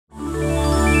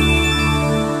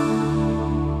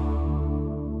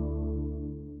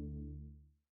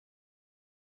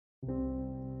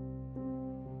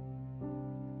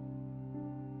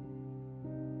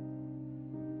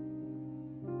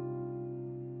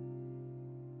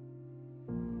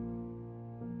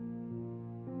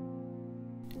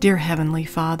Dear Heavenly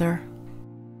Father,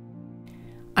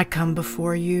 I come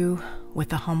before you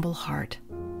with a humble heart,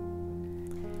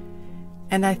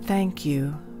 and I thank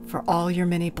you for all your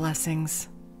many blessings.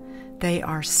 They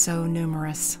are so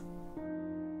numerous.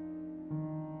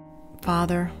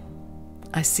 Father,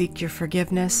 I seek your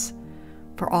forgiveness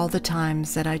for all the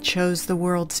times that I chose the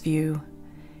world's view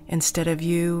instead of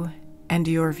you and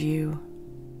your view.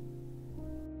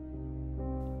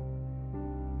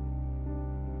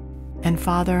 And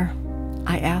Father,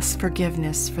 I ask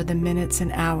forgiveness for the minutes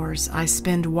and hours I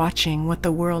spend watching what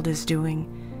the world is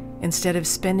doing instead of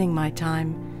spending my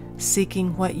time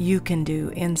seeking what you can do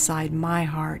inside my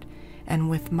heart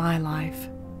and with my life.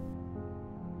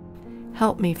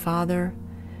 Help me, Father,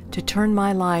 to turn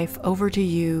my life over to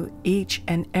you each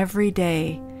and every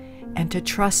day and to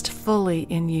trust fully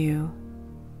in you.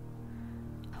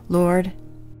 Lord,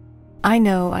 I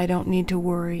know I don't need to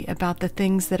worry about the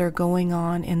things that are going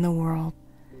on in the world.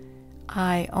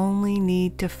 I only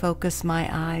need to focus my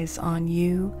eyes on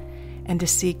you and to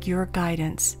seek your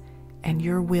guidance and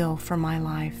your will for my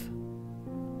life.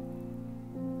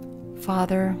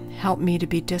 Father, help me to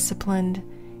be disciplined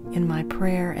in my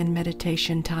prayer and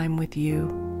meditation time with you.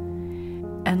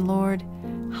 And Lord,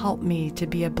 help me to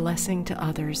be a blessing to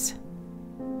others.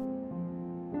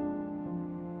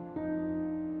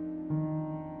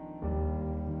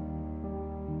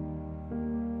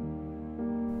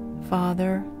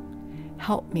 Father,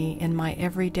 help me in my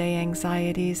everyday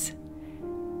anxieties,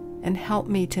 and help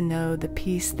me to know the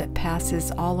peace that passes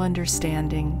all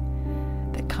understanding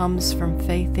that comes from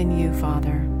faith in you,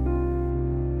 Father.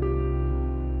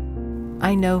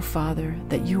 I know, Father,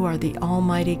 that you are the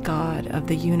Almighty God of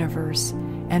the universe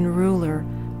and ruler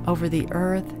over the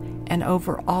earth and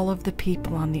over all of the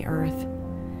people on the earth.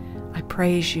 I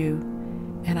praise you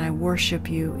and I worship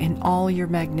you in all your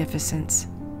magnificence.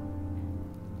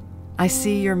 I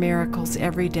see your miracles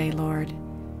every day, Lord,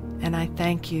 and I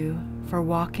thank you for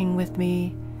walking with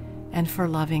me and for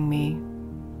loving me.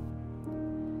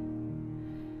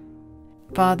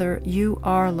 Father, you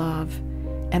are love,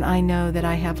 and I know that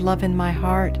I have love in my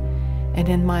heart and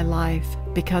in my life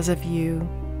because of you.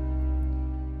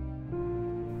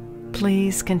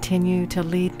 Please continue to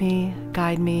lead me,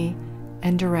 guide me,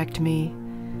 and direct me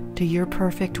to your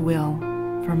perfect will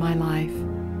for my life.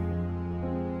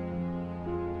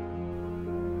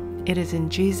 It is in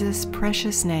Jesus'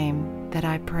 precious name that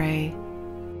I pray.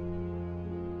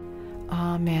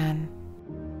 Amen.